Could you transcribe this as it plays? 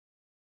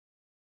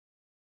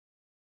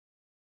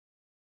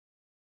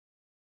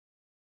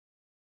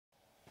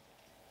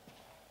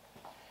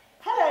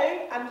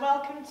and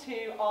welcome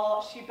to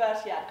our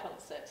Schubertiade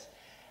concert.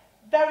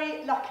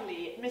 Very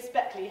luckily, Miss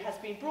Beckley has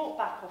been brought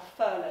back off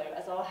furlough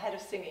as our head of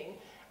singing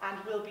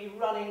and will be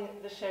running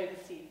the show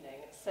this evening.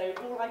 So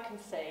all I can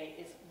say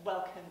is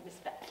welcome, Miss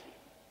Beckley.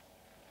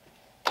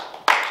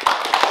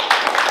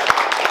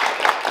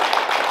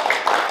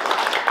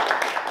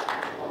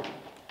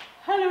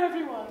 Hello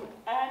everyone,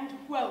 and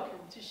welcome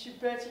to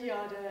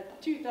Schubertiade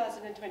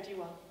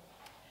 2021.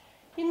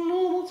 In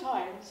normal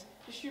times,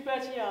 the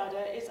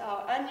Schubertiade is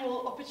our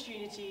annual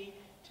opportunity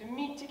to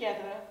meet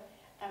together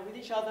with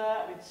each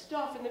other, with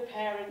staff and the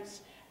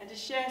parents, and to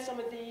share some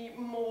of the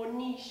more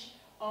niche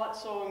art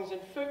songs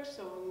and folk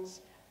songs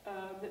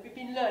that we've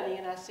been learning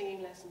in our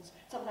singing lessons,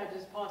 sometimes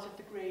as part of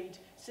the grade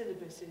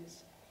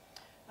syllabuses.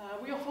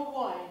 We offer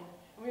wine,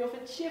 and we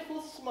offer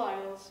cheerful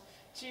smiles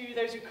to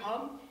those who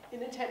come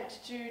in an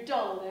attempt to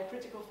dull their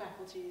critical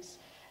faculties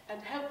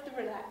and help them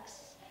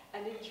relax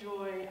and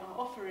enjoy our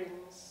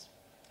offerings.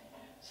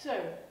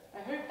 So,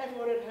 I hope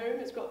everyone at home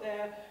has got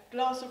their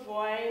glass of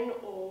wine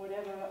or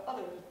whatever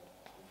other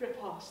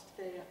repast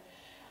they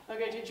are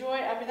going to enjoy,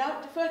 and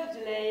without further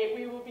delay,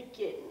 we will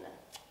begin.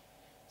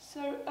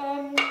 So,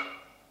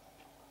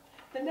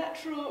 the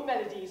natural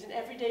melodies and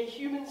everyday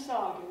human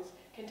sagas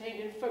contained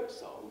in folk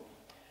song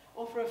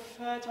offer a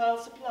fertile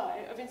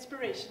supply of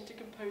inspiration to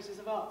composers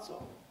of art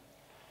song.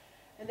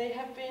 And they've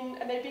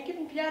been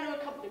given piano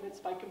accompaniments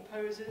by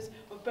composers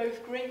of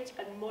both great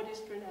and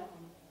modest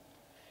renown.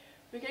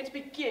 We're going to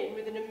begin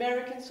with an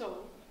American song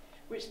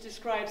which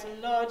describes a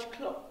large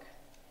clock.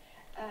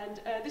 And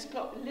this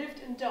clock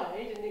lived and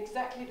died in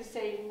exactly the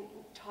same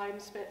time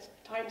span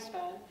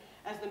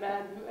as the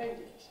man who owned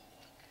it.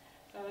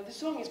 The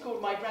song is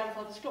called My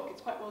Grandfather's Clock.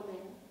 It's quite well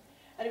known.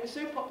 And it was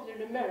so popular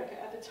in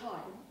America at the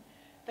time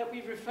that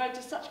we've referred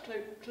to such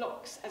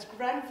clocks as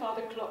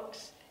grandfather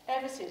clocks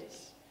ever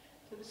since.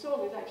 So the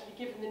song has actually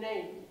given the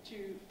name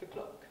to the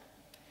clock.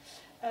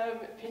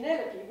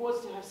 Penelope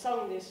was to have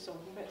sung this song,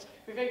 but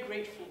we're very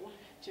grateful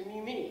to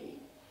Mimi,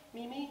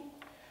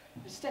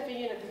 for stepping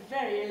in at the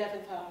very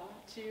 11th hour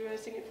to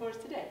sing it for us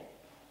today.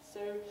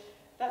 So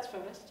that's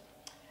first.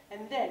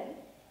 And then,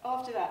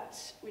 after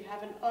that, we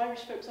have an Irish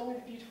folk song with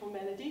a beautiful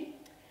melody.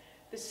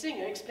 The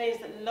singer explains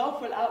that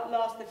love will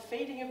outlast the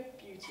fading of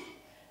beauty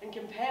and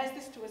compares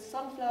this to a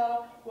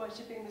sunflower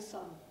worshipping the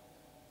sun.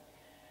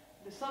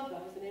 The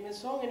Sunflower is the name of the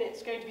song, and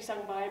it's going to be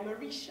sung by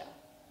Marisha.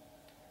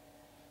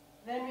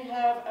 Then we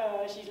have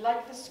She's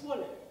Like the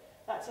Swallow.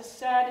 That's a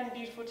sad and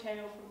beautiful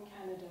tale from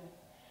Canada,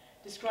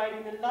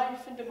 describing the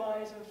life and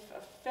demise of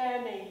a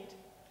fair maid,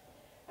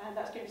 and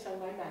that's going to be sung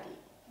by Maggie.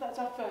 That's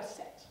our first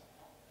set.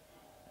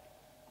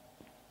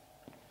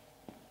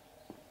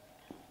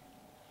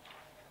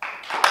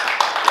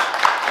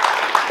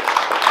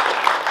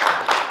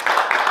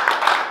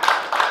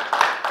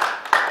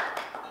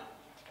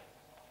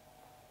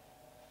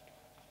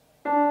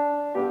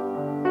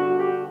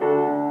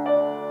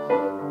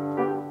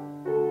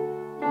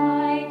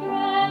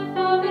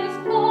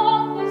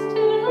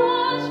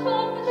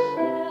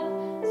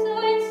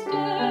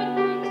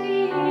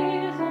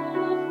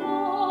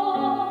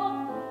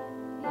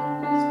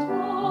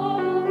 Oh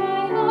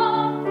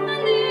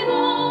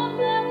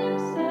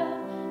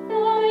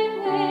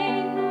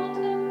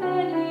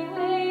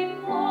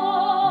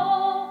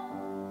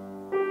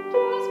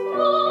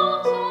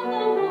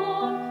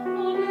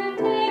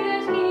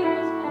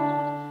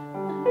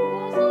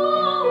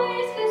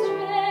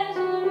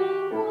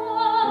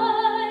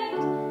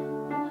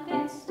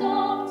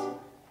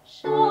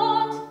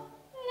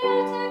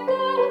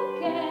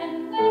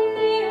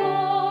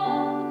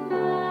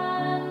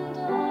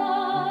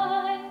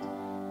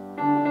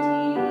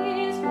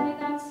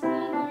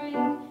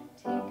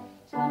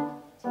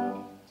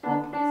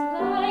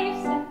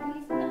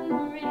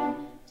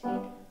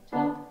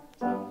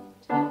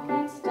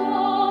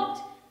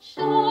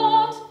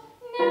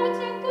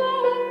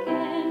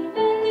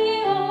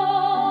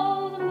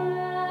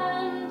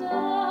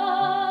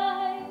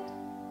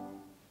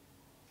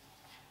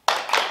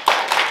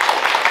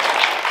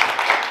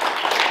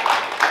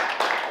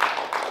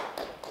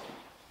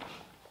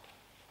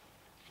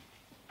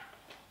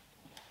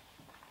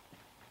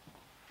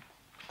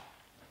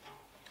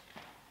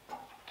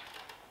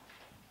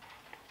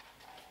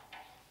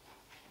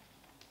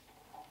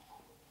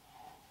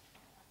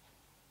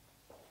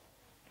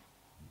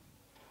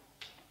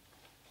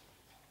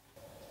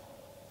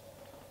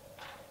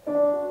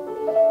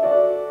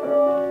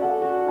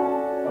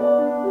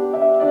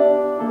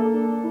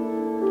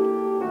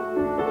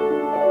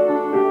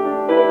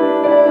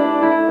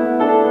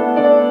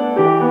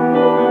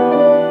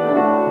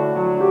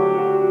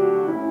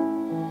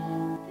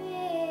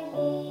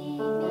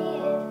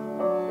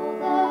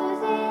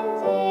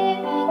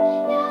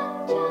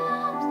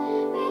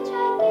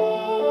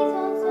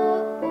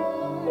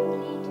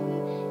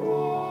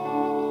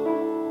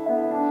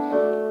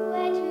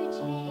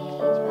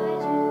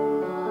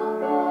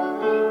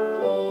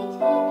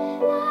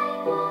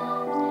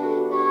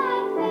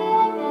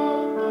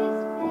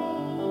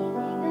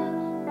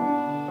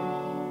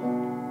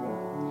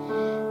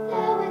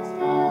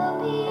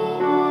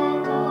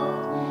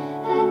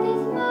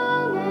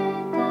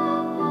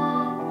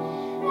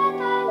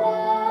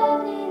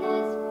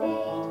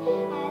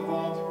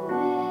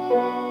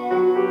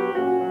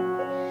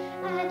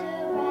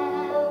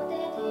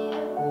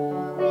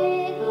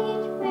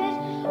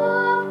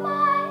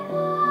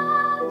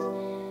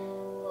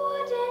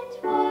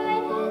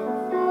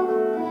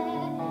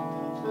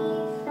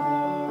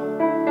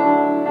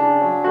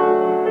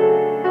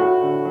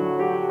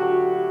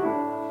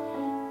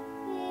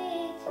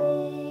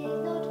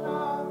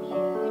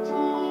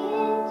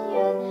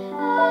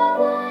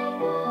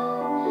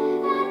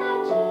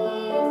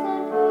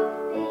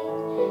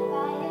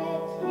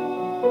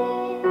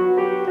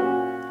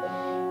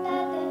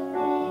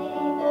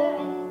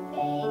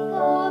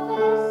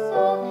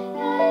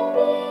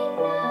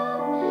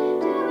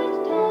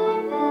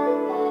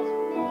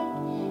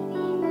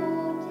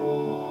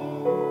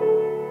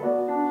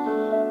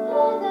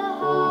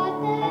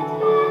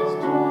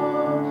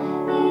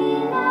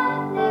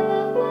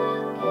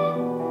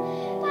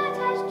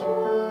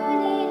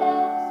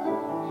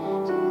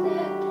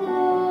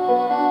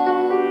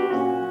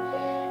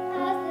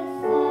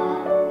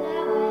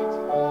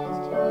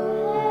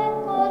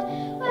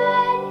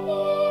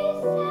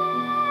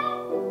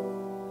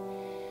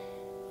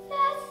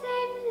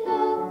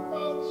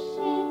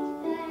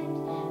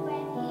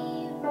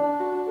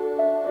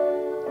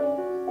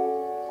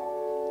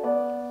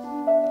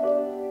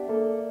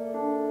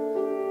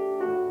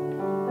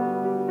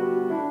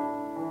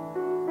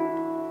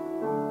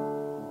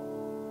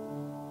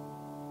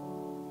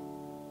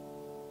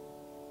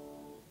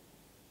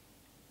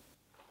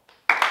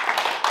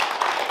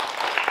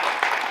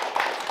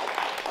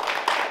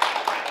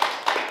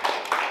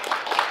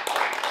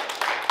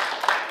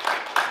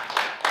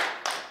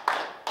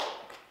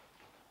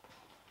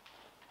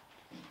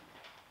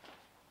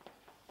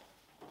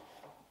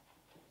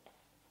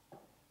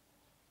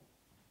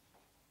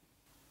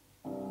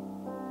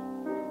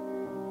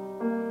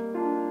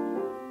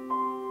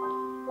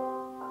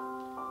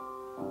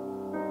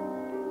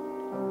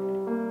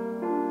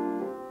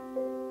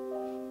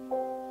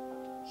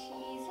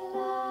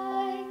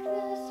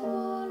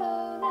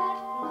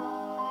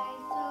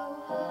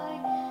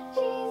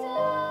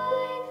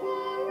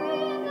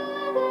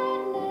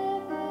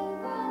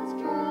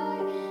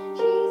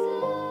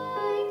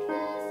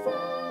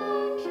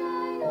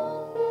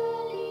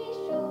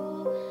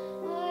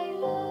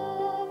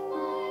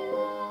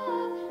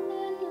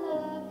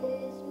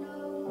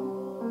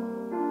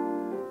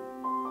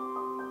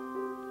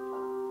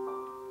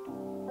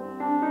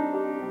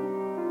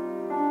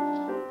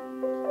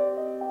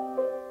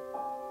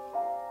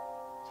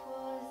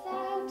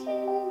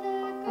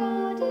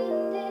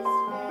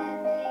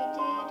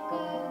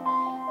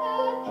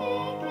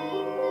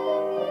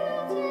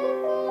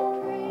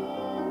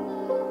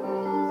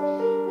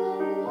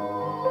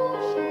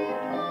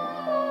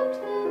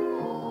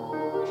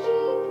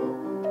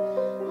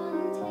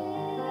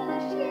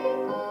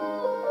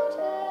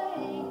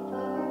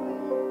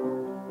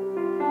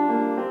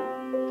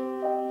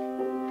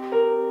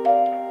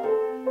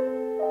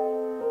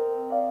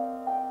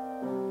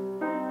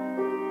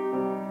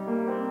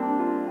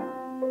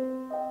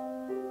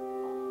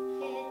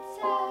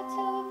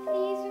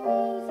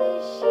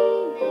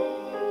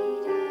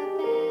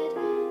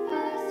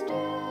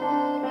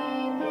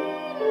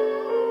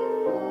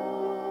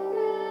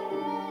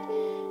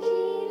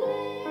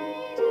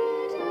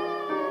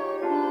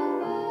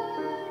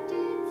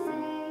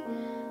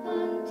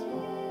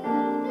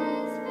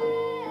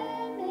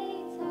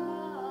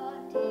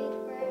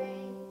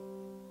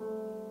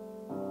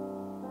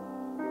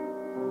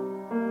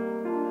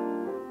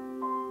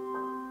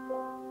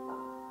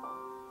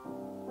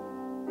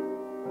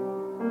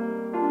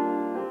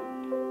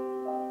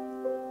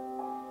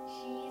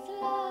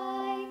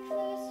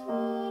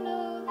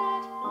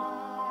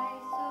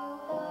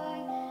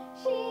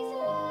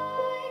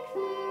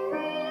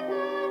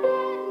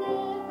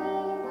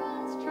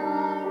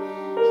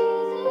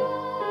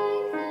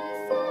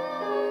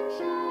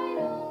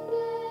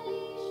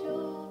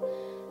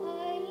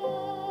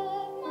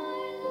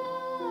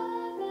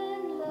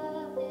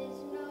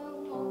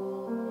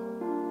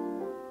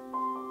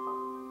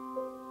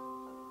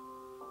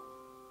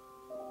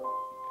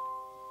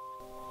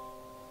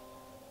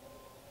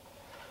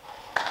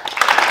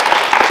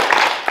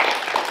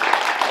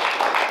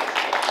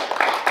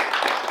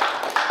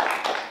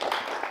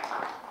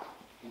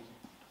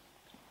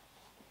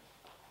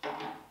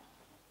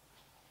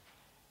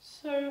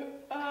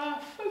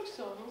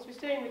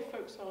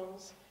folk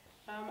songs,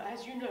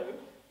 as you know,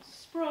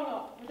 sprung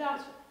up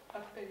without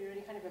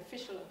any kind of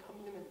official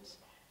accompaniment.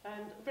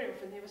 And very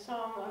often they were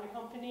sung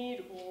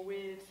unaccompanied or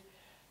with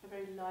a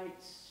very light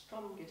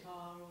strummed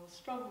guitar or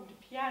strummed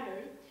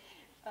piano,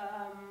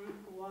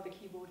 or other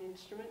keyboard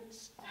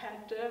instruments.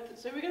 And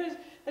so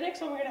the next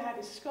song we're going to have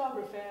is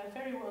Scarborough Fair, a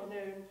very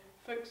well-known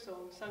folk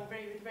song sung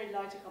with very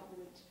light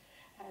accompaniment.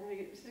 And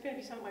this is going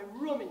to be sung by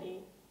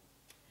Romany.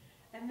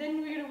 And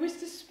then we're going to whisk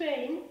to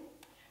Spain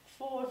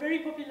for a very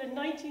popular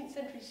 19th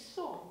century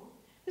song.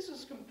 This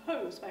was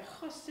composed by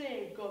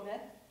José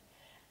Gómez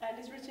and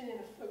is written in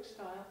a folk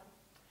style.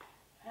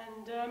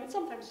 And it's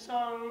sometimes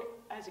sung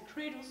as a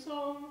cradle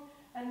song,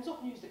 and it's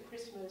often used at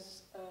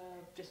Christmas,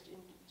 just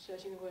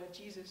inserting the word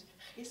Jesus,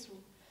 Jesús,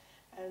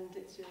 and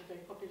it's a very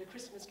popular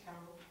Christmas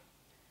carol.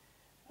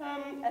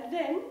 And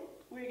then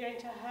we're going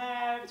to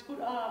have, it's called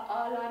A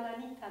la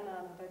Nanita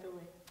Nana, by the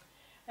way.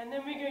 And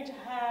then we're going to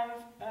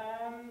have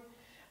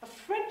a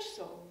French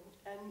song,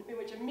 in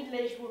which a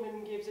middle-aged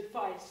woman gives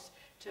advice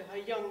to her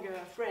younger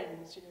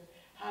friends, you know,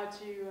 how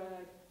to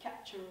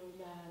capture a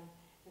man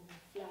in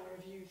the flower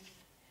of youth.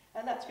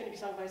 And that's going to be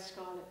sung by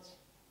Scarlett.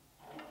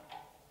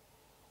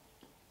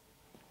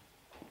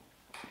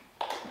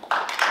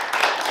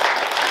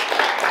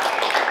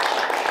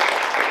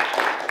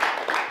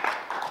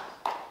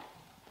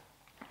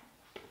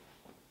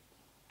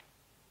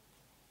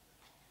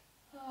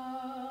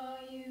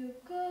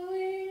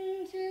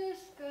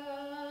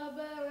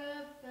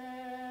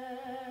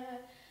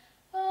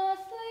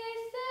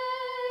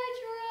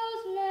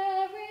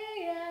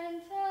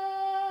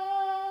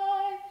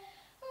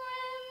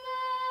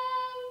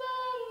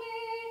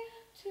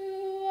 To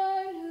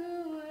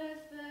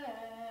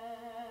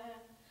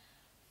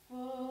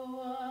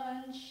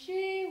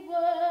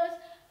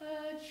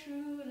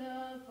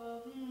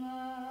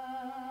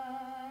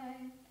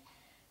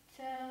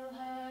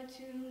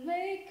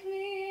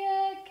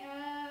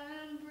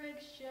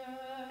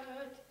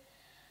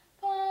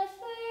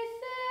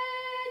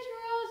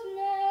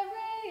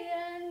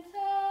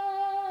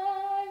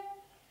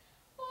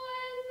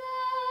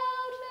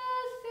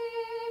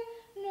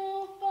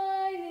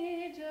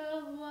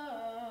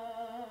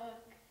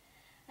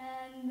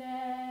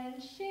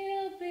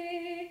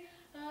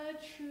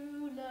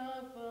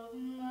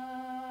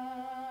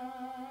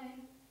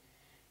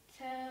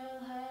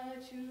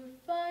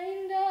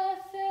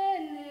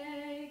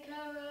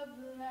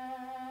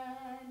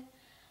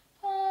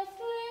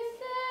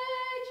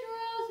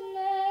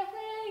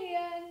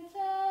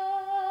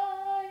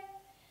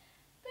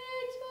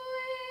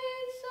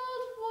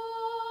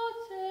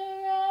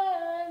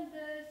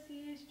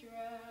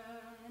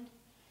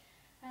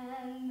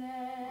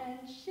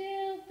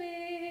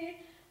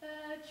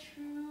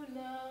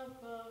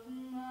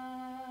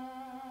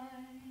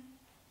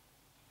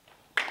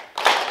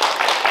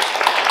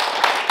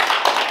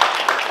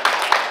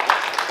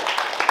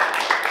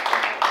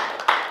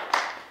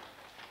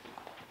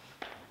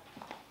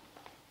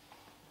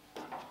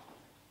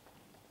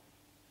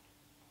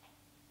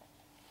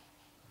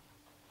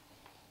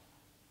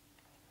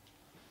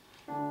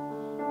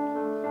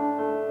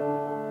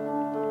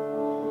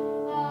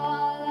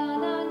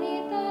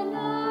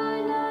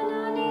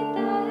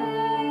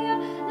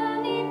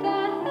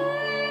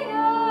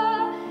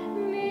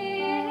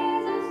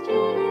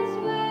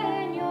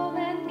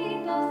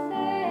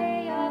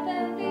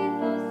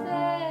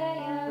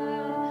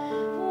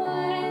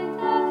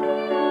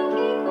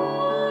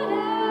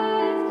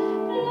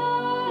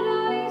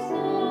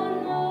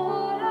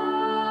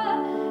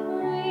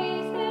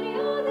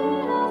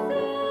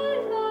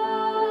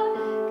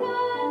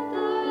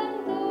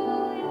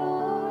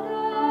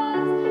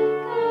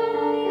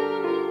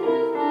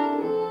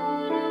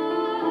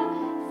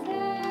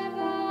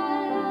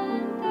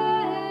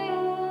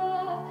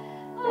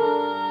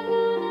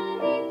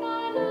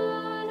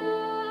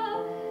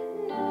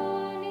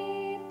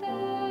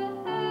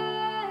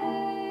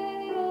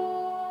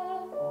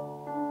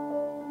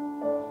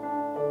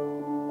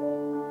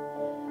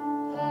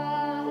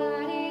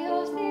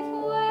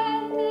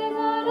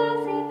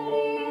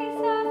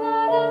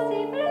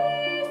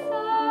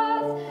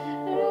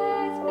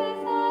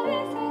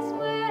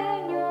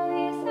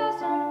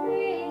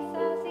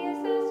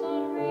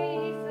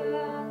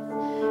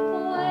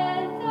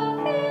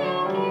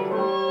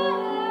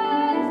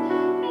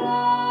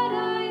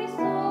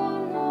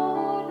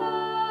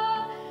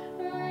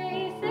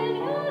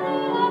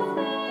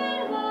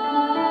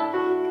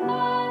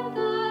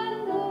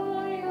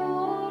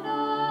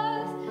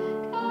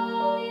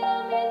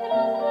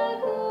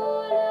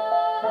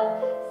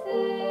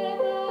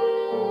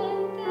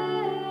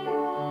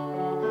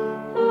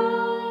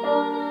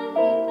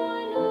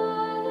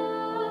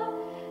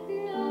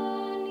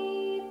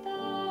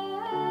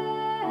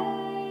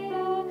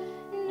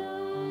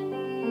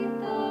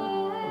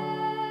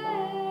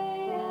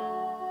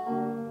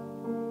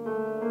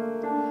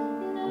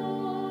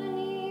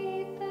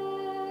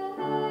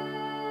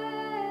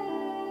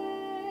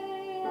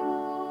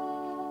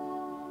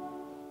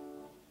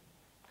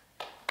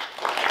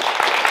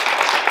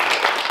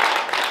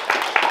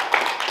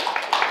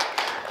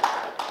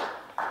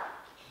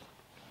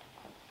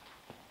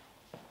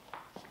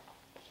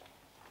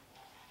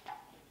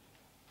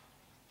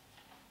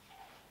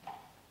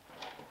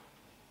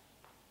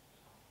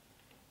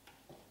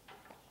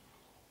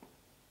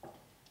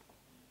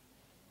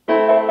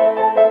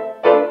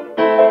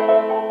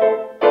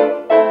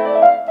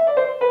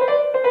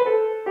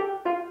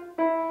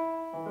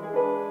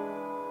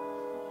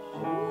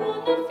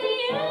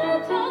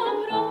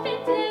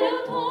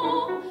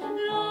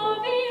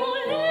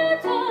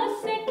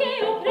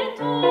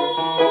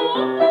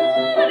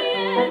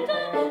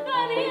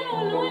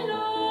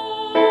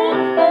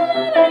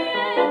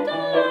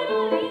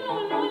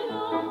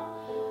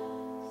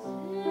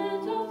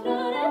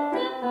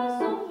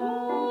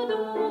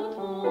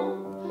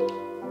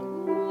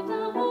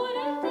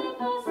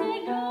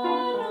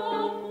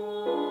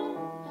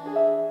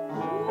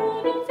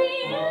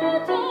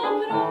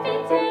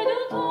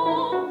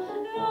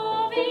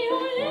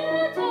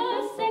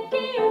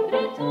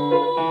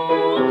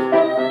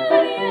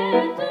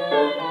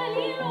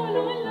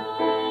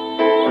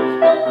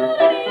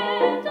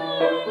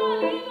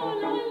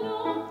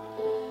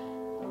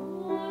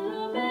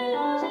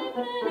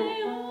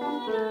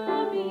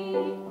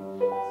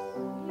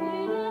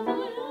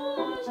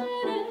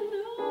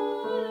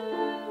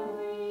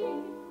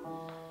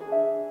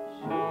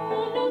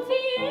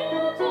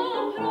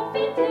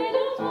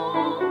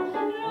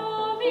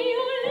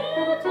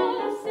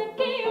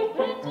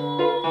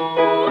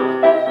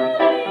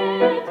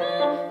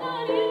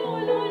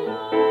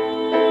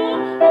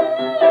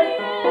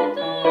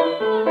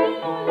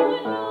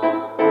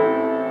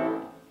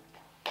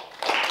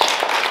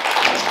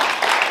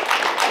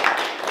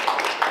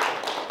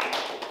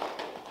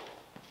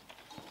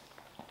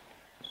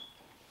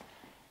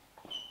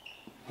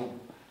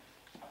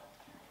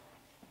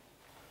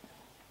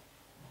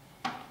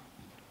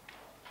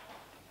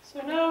So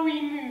now we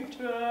move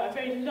to a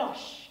very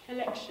lush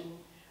collection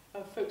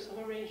of folk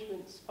song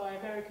arrangements by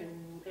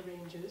American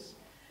arrangers.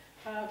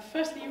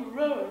 Firstly,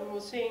 Rowan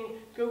will sing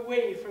 "Go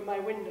Away From My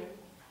Window,"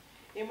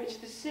 in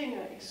which the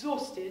singer,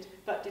 exhausted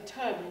but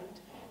determined,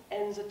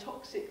 ends a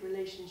toxic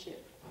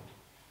relationship.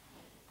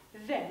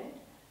 Then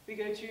we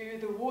go to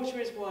 "The Water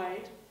Is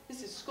Wide."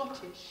 This is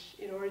Scottish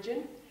in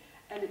origin,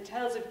 and it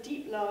tells of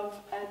deep love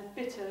and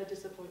bitter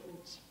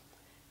disappointment.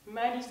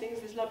 Maddie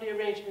sings this lovely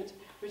arrangement,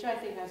 which I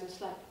think has a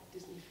slight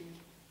Disney feel.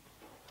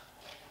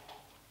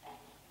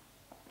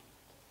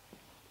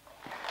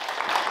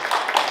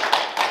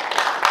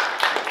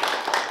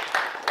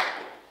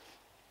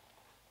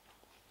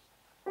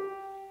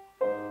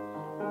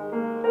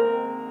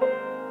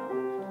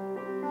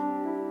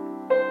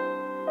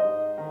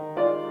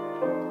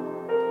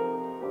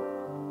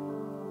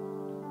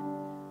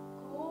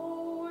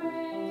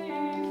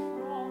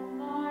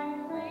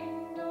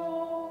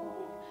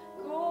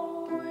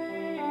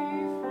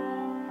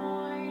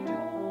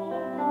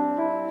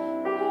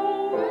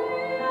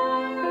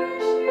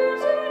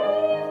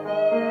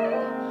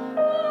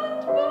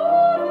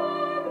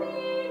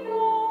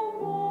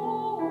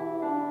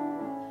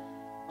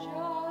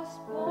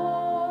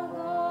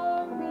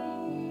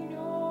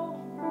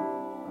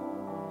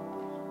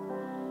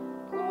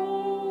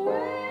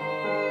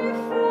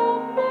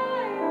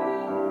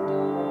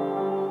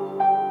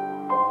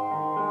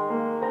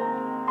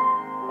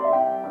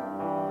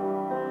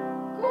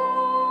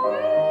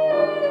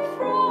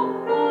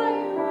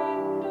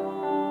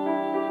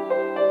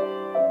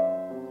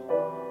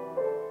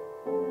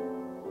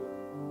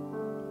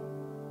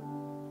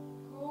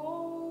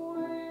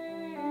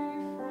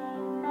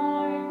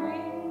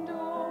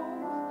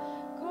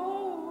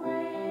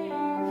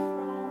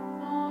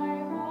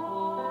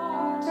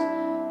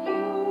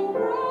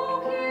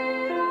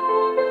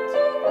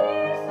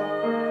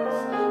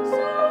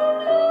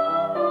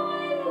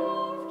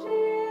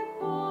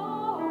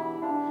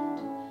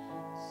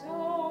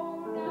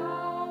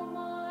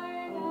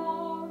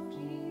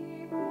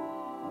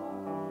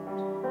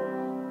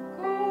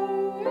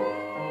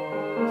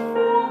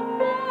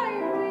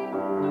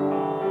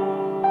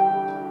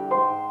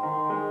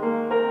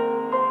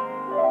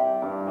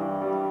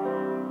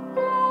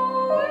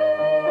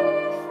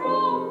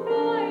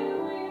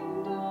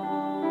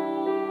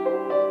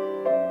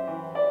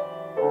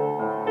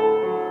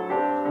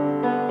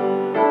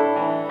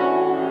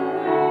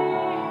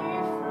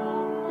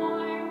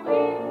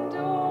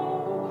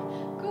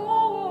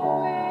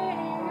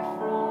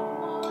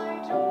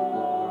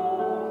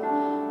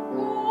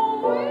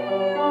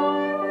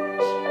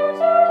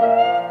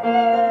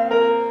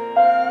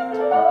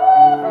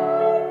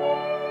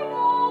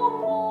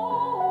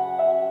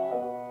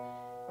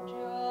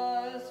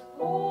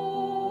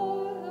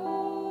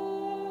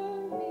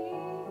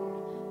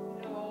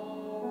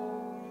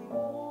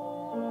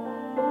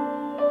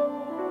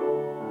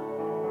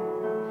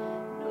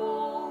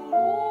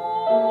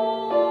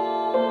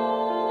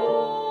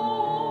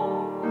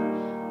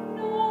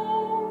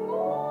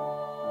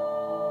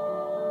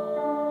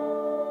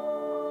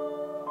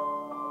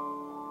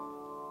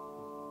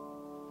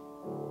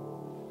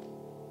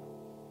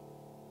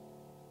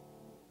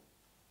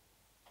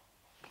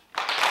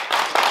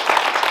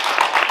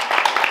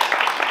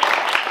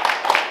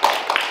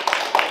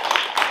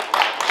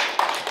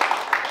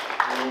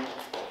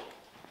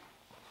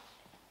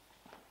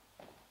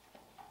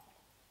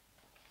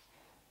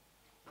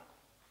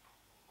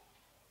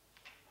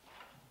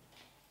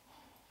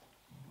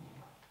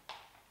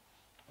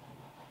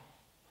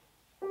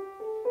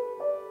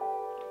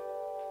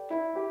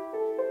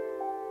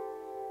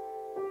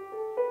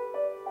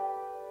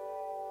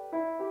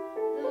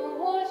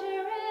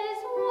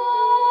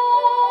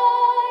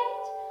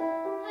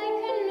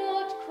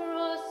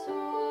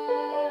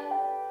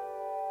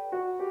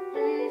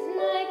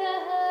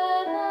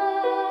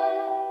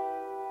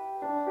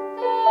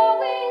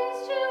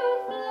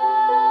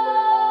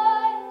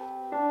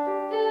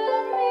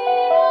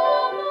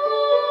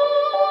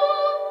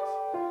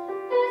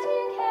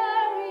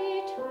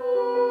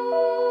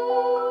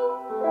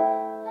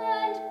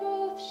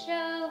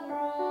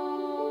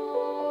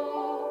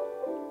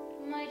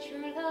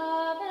 True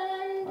love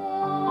and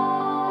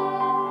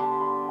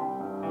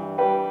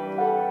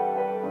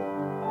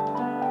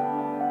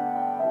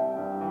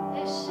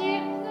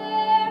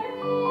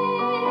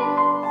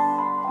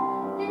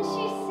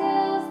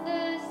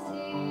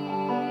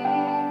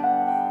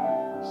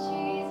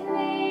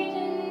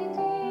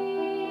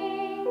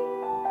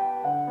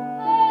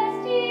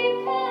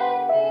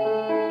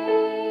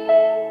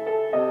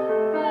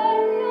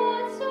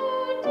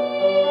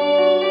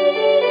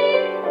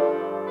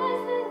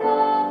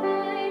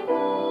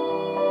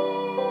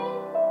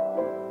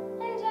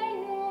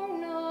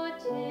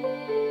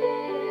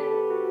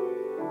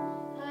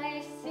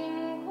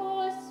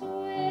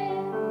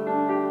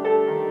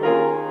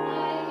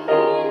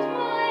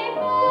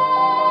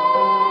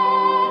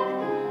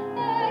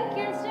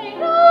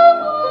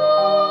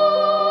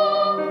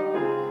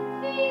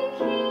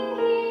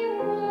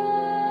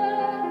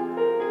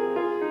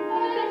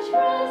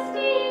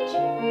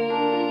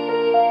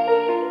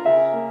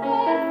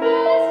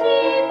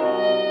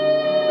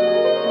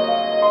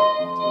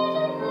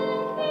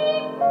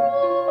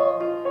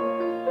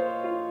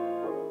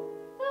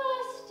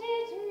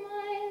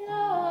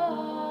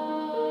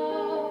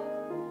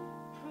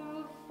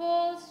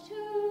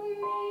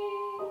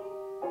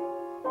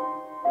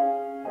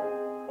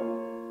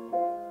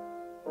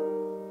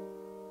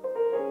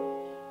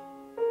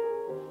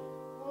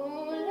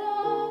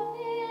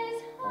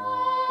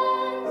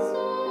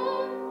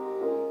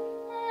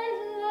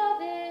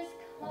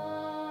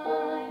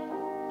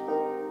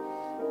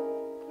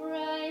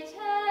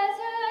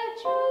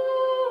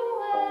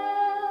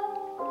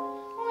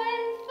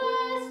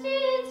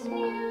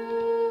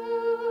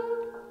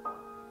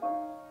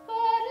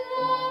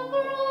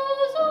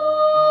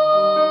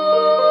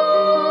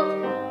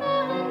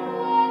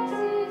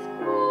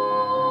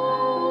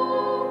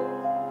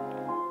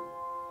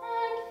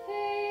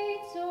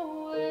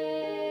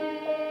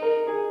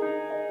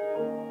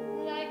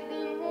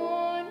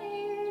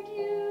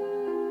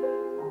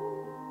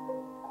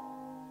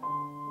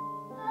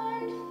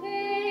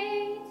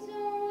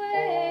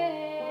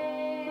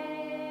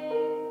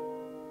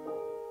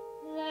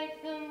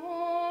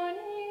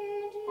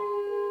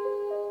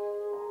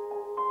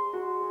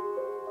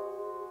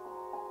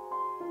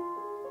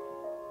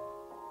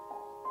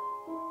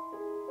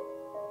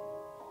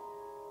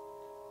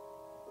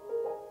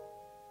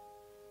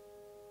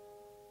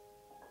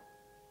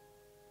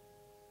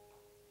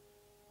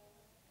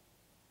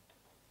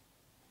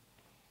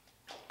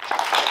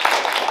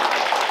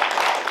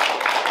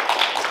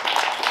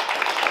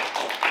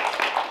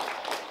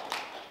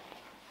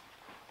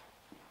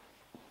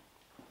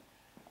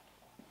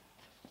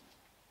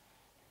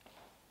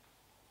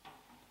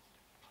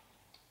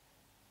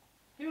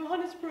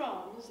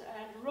Brahms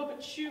and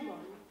Robert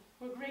Schumann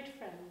were great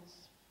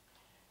friends,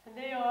 and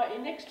they are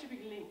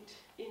inextricably linked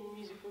in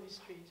musical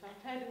history. So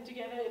I've paired them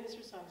together in this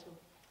recital.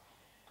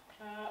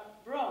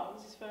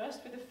 Brahms is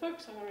first with a folk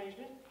song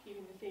arrangement,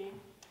 keeping the theme,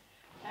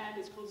 and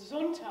it's called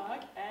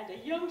Sonntag, and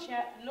a young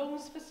chap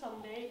longs for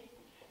Sunday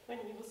when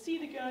he will see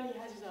the girl he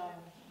has his eye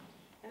on.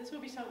 And this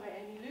will be sung by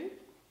Amy Lou.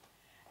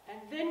 And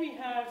then we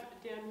have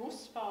Der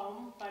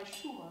Nussbaum by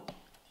Schumann.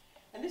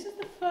 And this is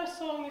the first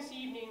song this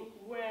evening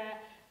where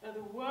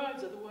the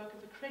words are the work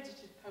of a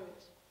credited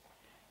poet.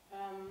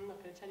 I'm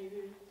not going to tell you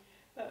who.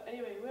 But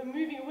anyway, we're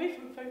moving away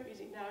from folk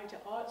music now into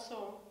art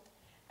song.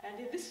 And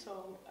in this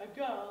song, a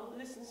girl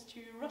listens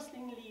to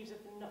rustling leaves of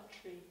the nut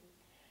tree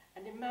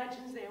and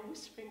imagines they are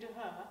whispering to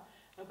her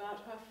about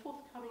her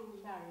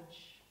forthcoming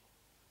marriage.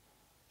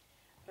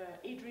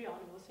 Adriana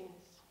will sing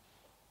this.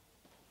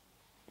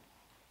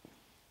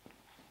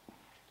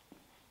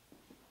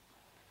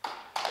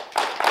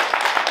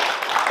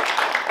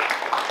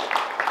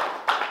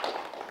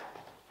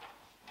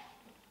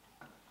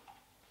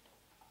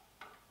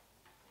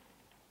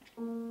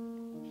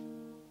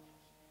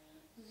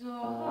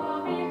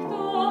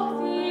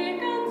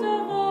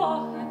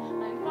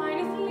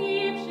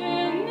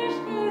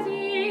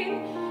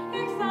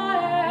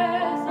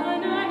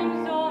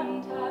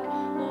 Sonntag,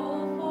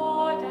 wo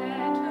vor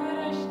der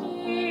Türe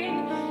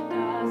stehen,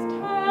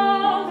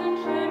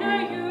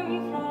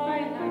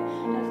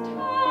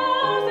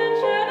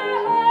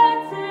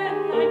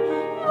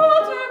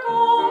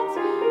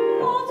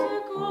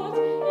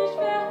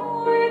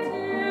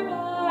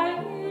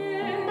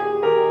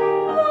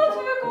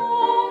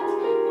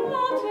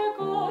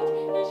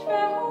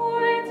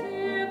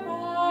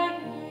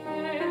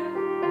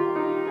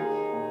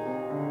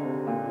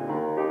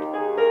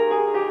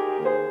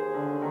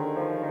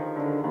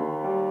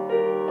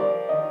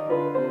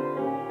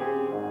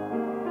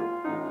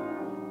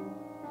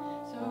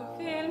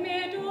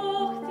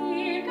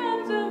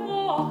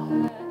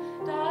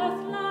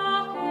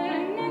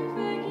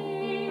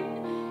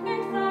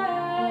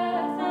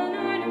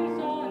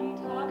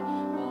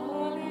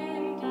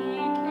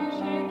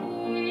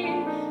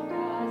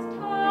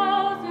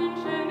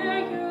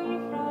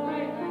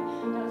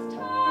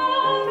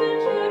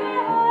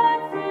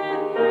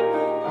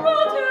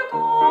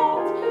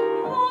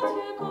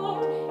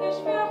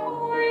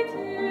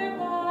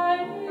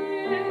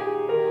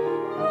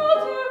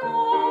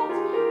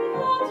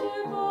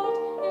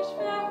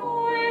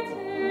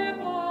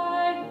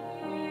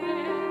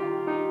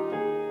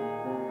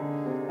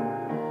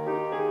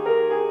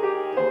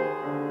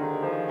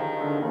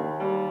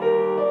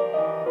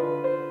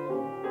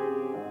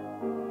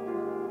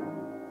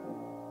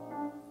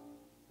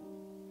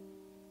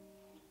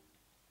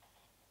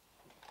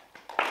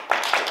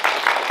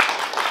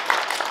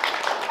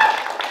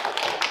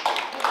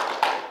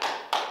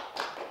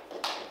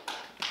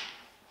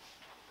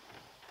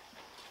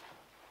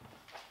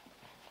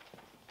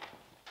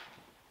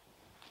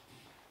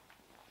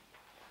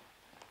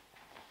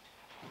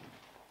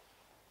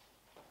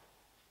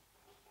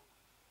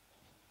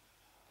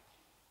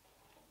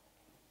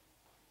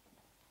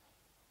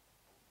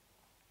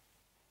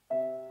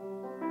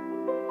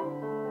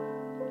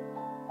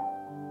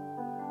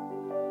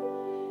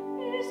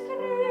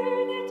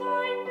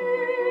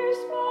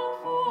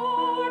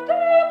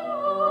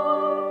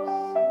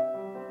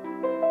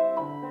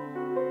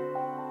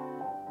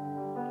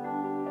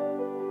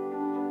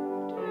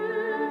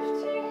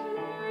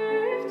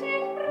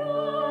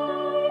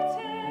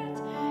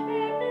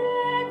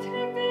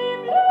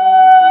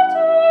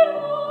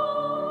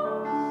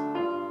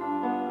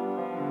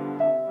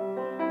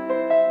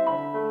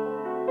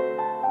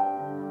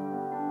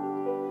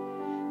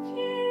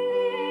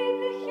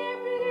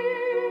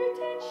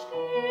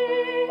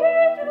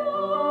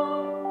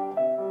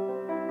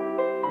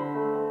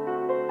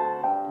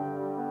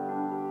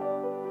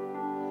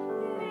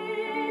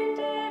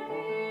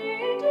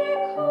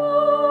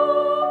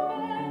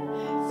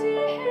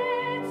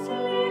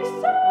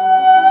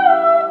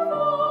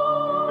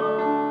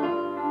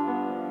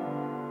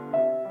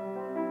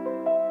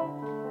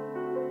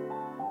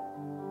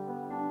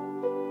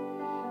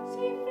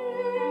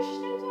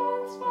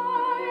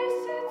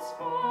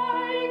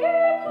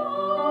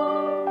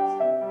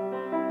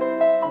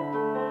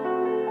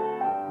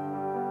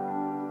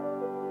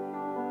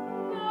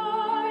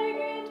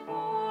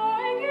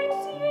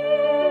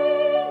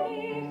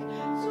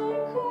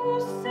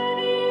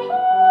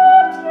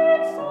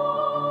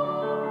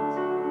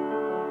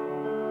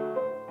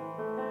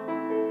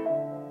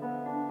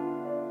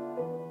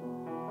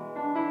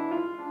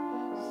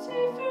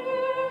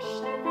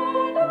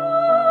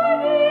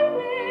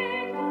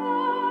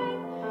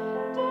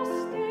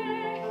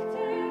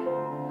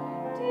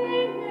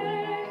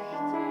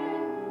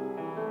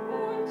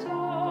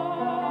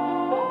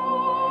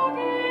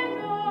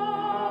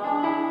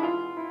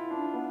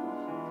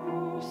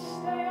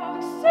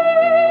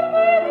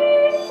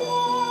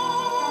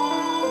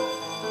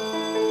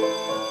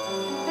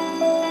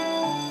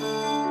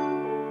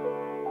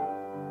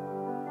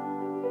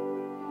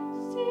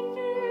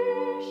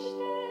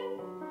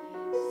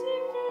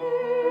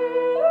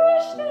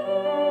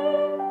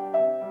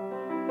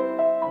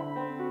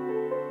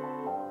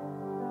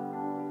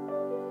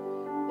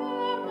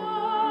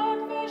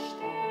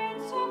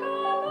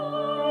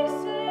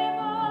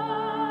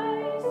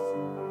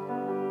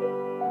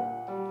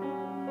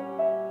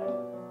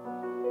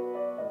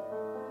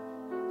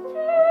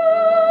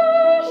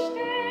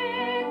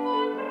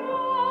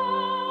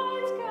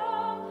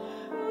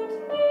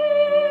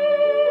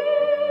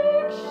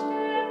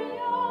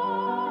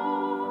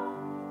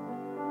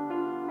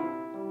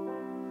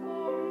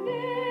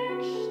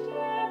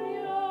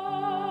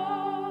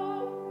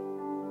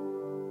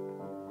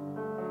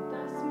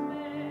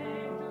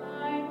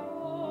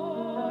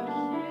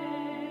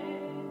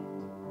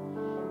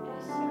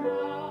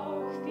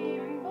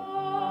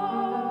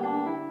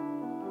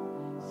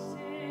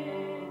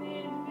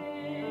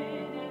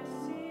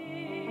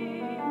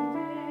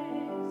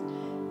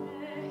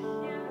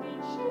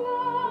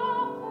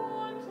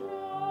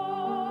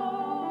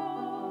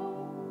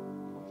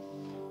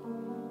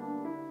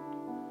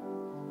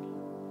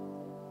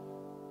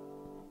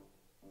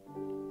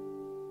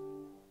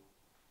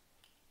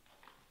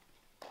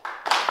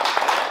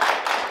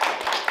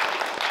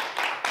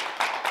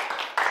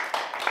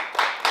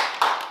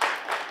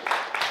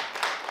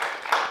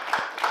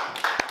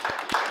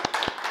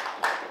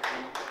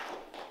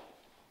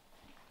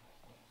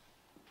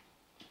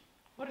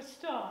 a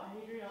star,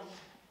 Adrian,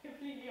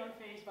 completely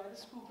unfazed by the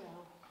school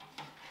bell.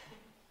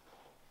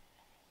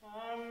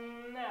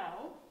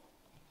 Now,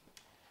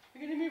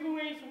 we're going to move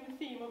away from the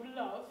theme of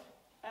love,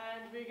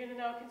 and we're going to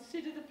now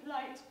consider the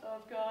plight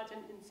of garden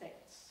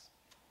insects.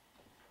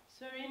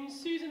 So in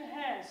Susan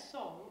Hare's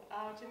song,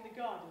 Out in the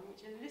Garden,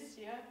 which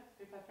Alicia,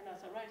 if I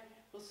pronounce that right,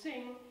 will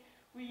sing,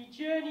 we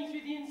journey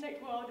through the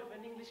insect world of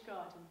an English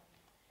garden.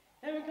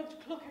 Then we come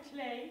to Clocker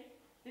Clay.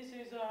 This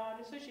is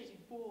an Associated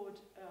Board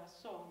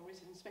song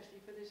written especially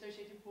for the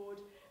Associated Board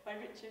by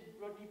Richard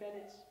Rodney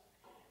Bennett.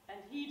 And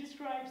he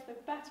describes the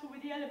battle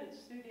with the elements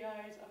through the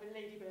eyes of a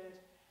ladybird.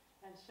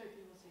 And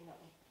Sophie will sing that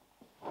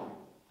one.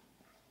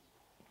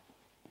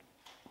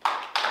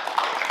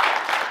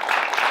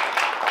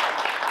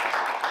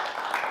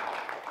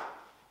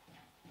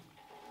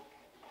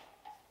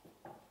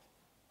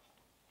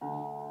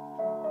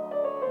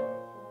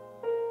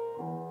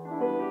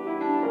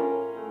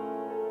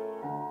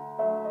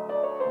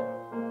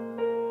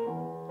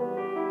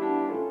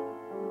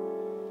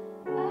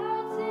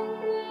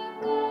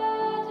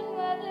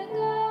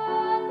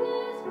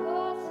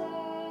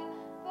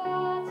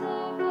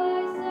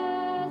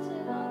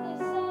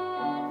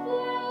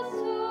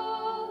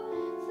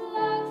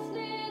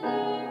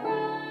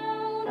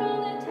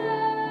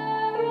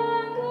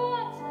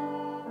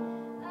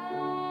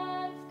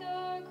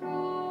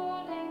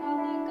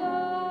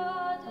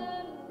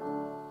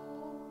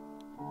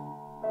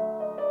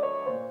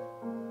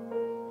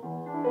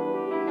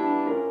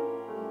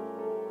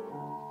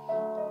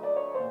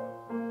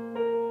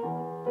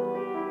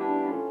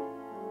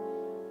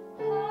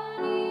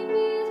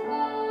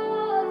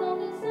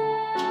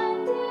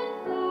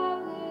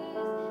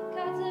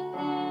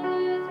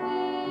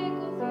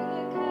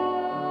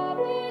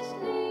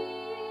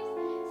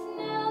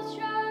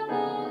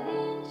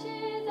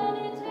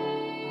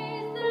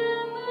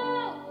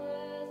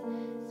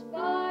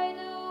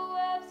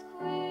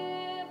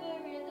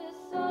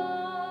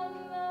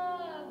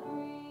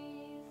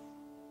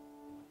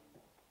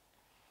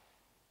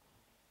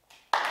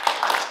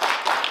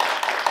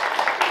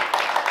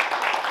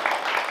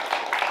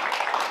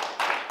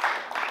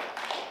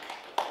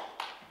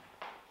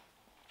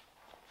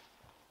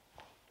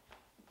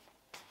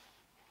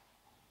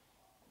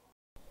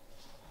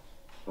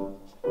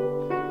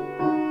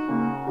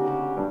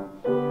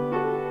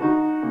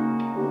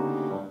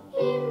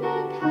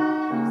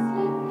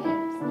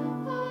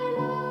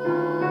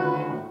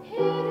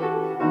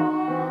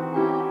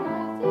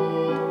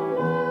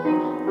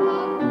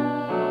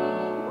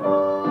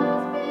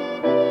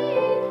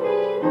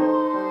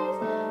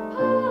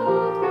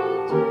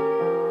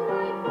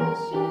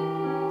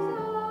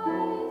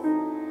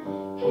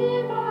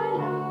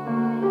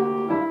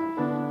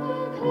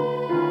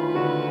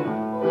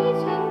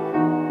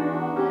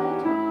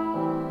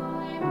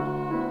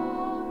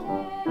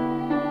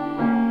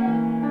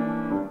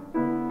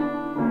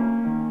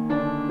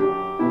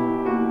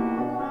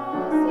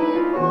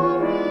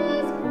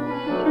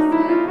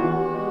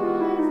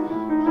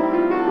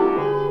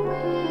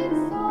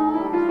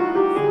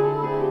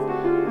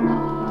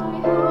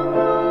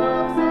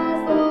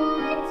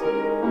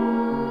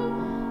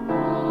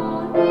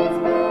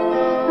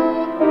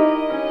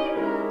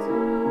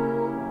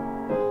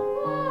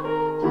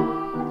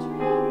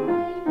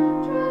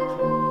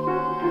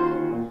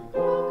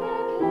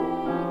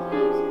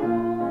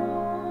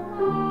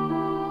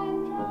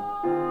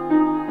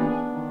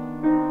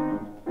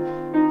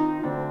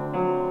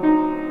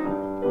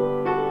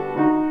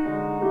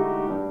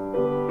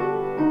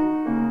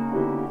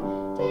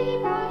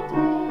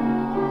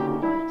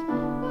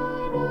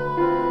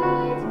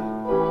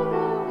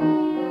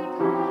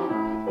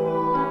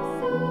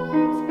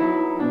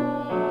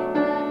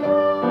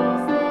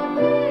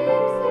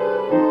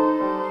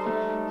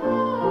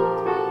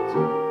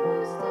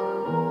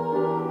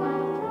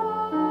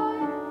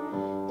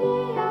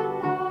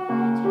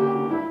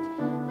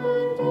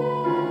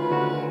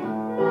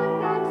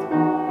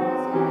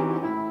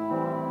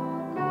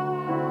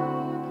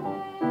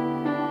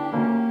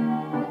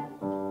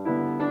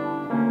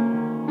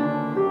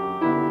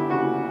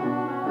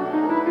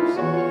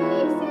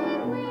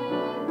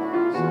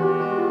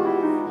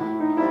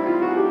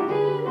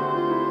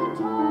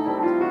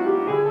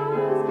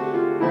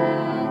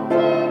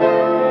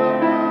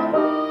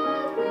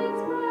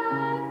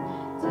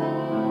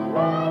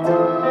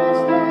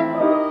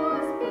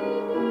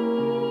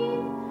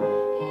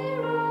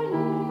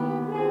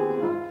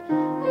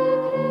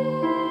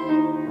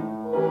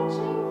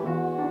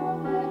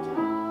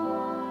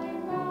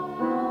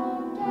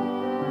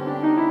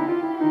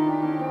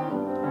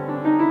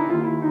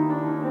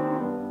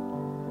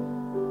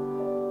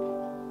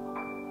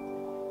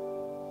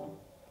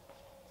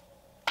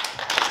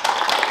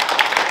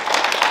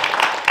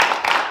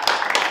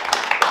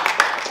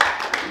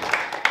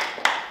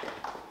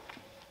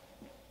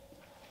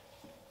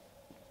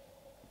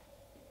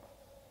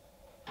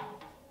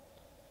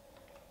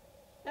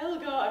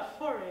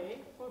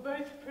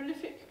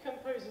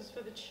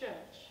 For the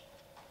church.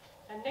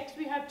 And next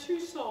we have two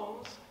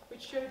songs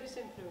which show this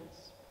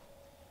influence.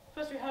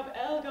 First we have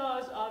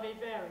Elgar's Ave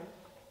Verum,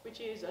 which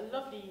is a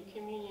lovely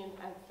communion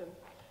anthem.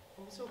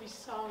 And this will be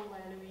sung by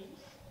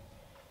Eloise.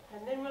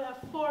 And then we'll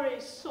have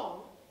Foré's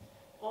song,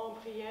 En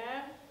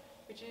Prière,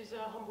 which is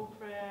a humble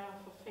prayer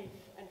for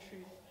faith and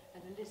truth.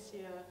 And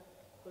Alicia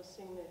will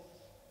sing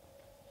this.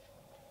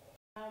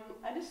 And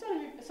as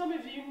some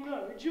of you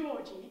know,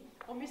 Georgie,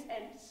 or Miss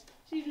Ents,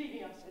 she's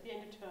leaving us at the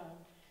end of term.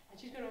 And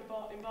she's going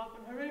to embark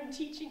on her own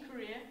teaching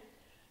career.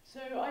 So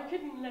I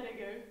couldn't let her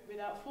go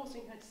without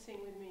forcing her to sing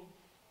with me.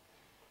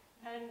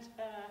 And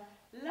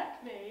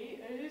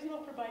Lakme is an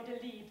opera by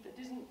Delibes that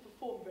isn't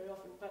performed very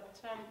often, but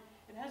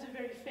it has a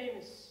very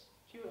famous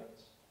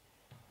duet.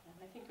 And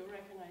I think you'll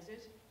recognize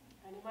it,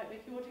 and it might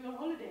make you want to go on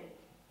holiday.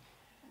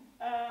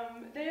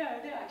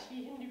 They're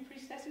actually Hindu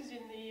priestesses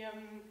in the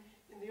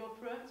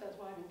opera, so that's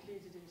why I've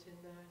included it in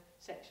the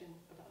section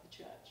about the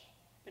church.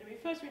 But anyway,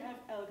 first we have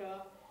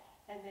Elgar,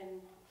 and then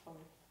Foray.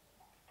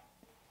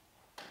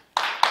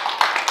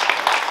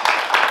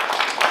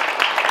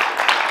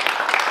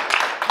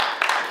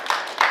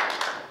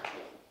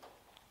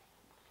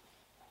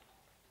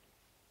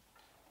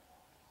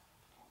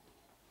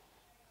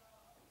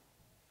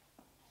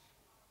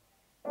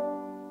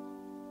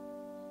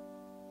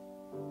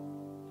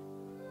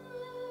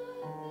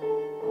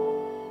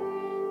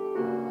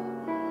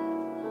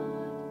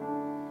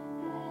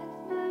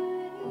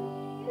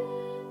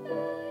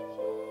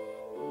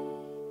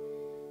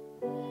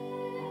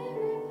 Maria Virgine,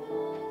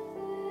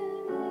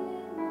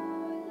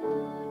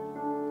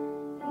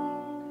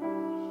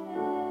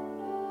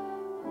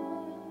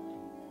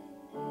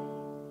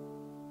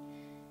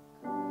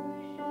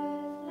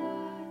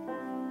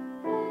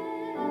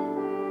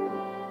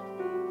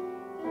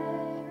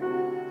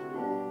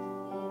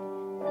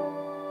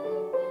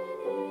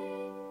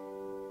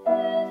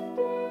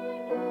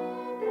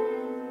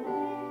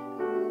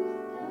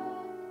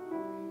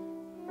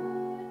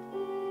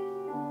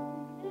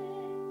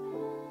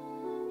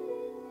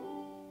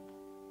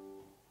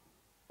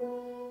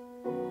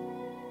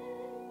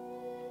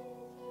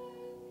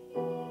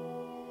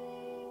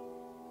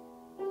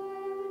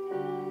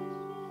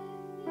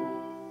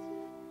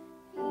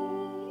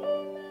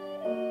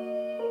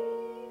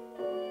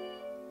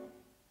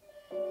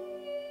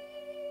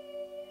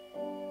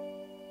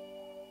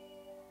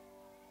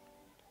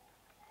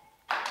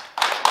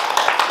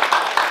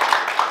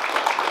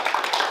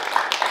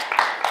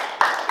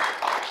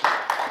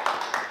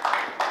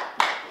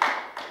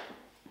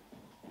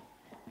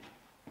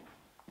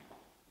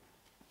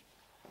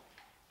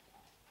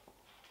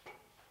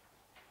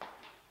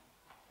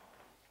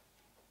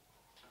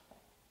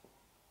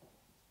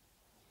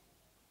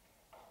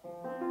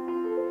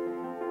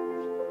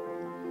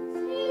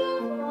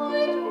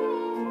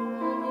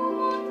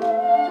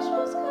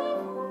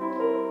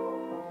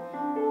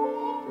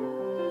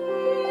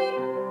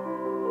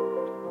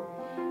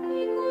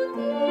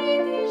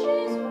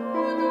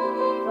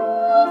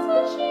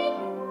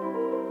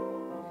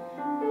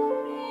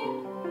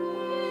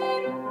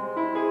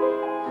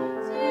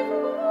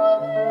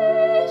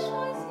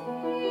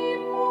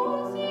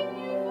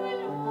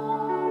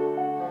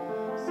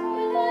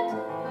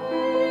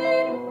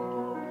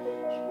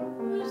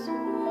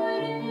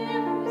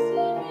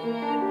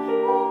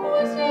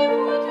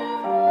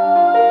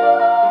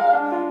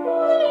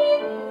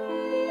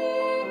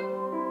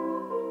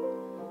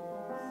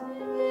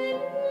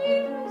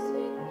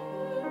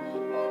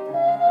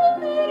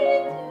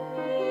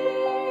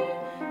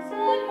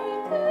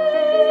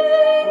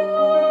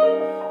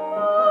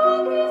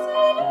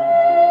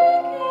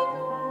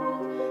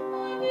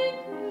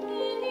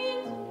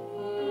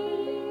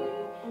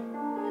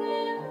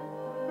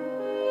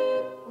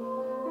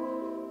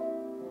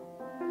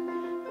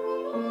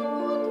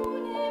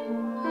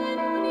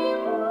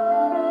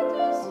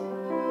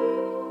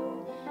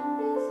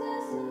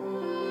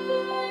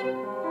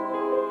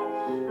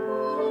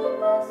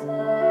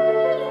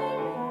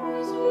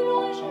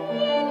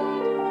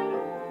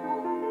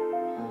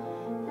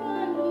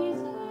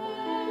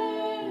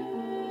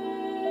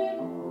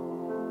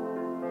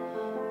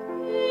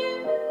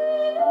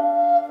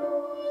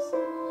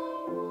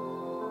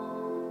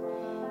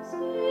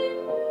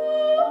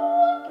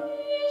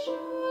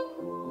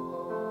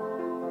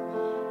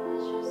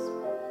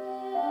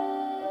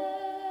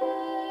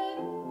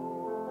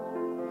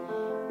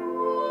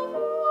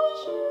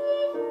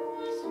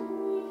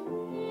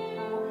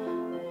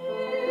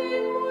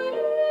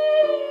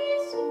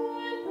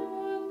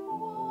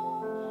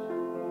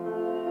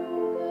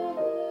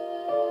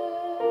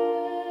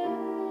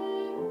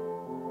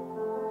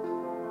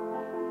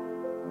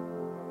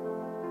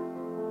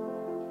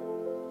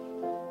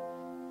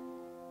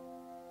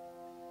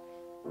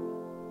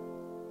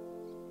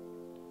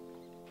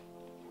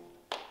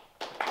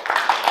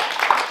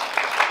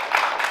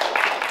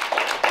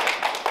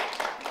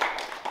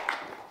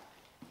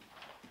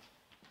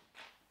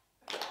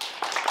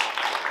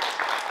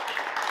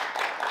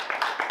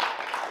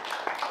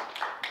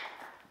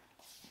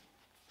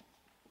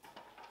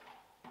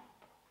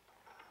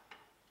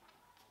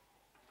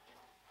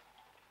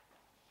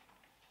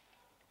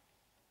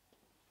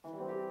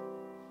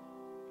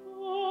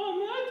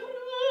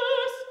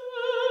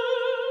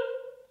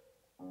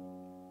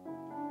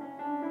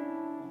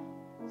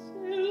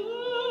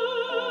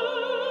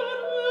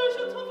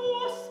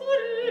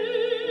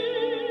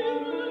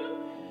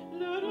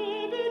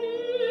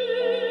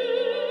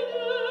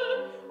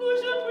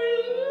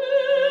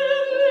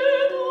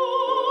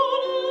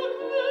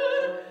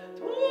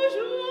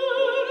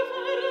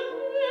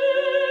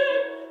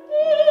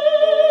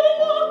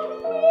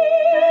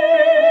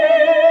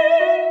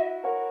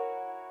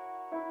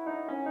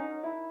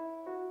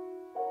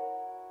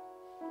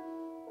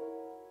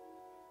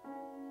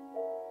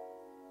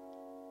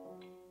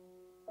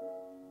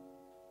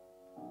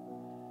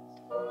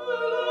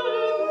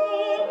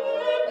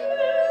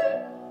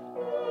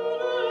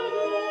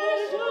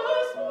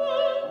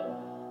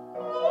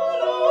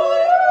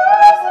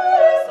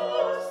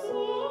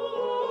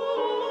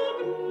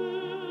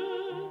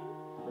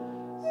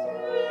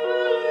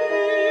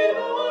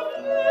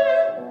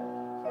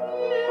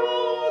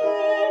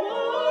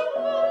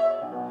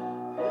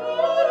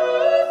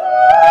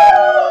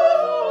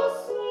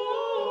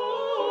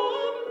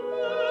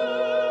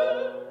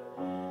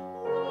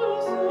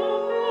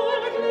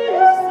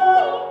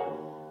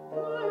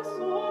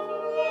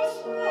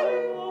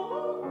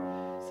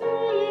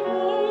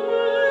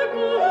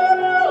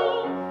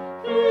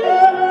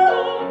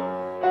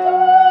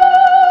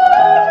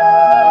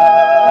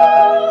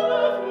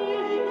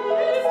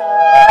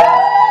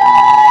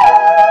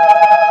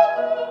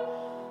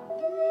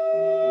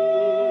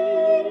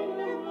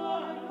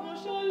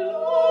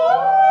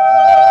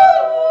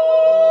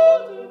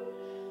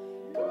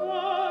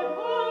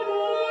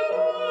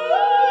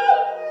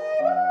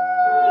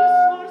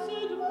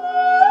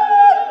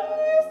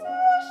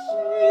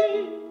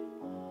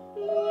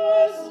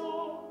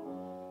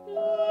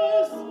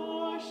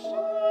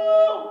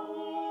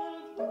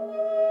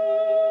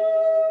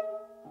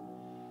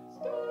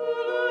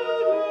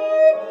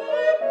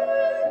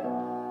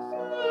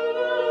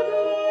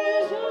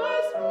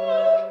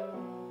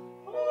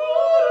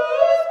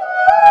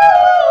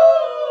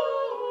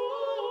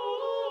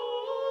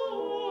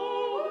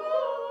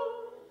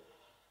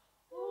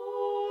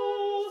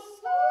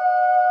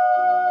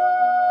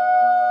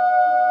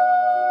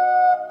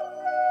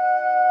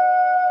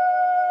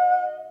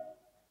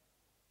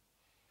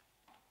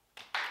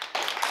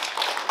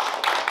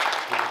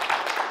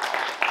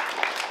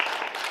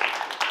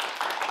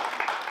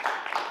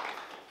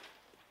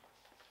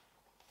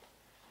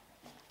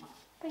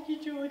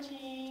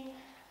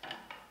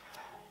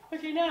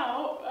 Okay,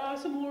 now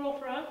some more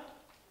opera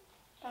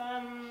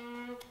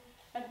and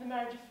the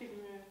Marriage of Figaro.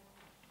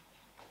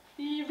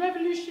 The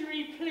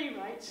revolutionary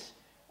playwright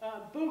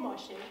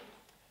Beaumarchais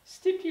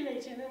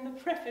stipulated in the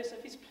preface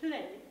of his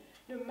play,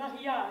 Le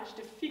Mariage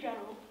de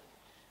Figaro,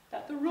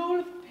 that the role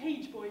of the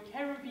page boy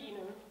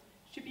Cherubino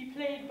should be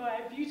played by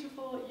a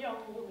beautiful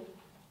young woman.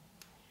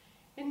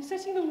 In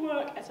setting the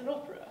work as an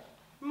opera,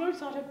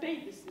 Mozart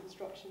obeyed this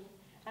instruction,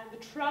 and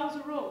the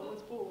trouser role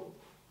was born.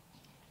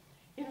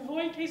 In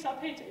Voi che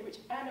sapete, which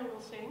Anna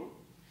will sing,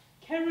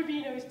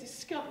 Cherubino is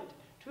discovered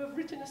to have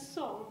written a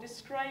song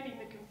describing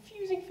the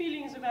confusing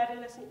feelings of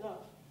adolescent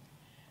love,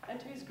 and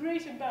to his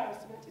great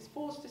embarrassment is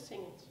forced to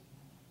sing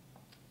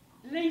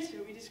it.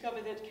 Later we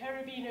discover that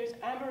Cherubino's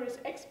amorous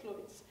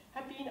exploits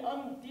have been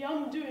the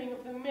undoing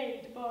of the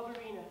maid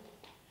Barberina,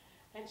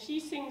 and she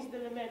sings the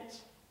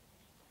lament,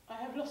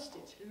 I have lost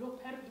it, l'ho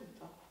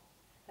perduta,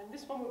 and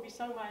this one will be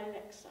sung by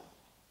Alexa.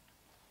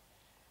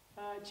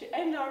 To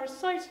end our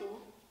recital,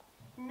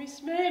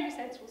 Miss May and Miss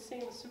Ents will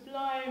sing the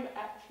sublime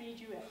Act 3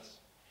 duet.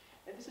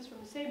 And this is from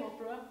the same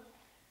opera.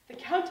 The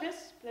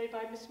Countess, played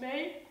by Miss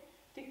May,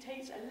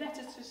 dictates a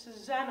letter to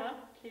Susanna,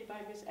 played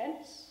by Miss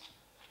Ents.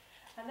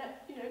 And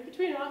that, you know,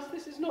 between us,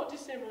 this is not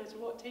dissimilar to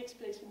what takes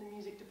place in the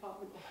music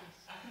department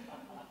office.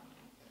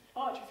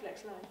 Art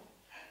reflects life.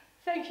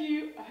 Thank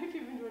you. I hope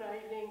you've enjoyed our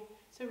evening.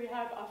 So we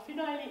have our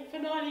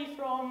finale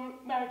from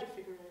Marriage of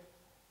Figaro.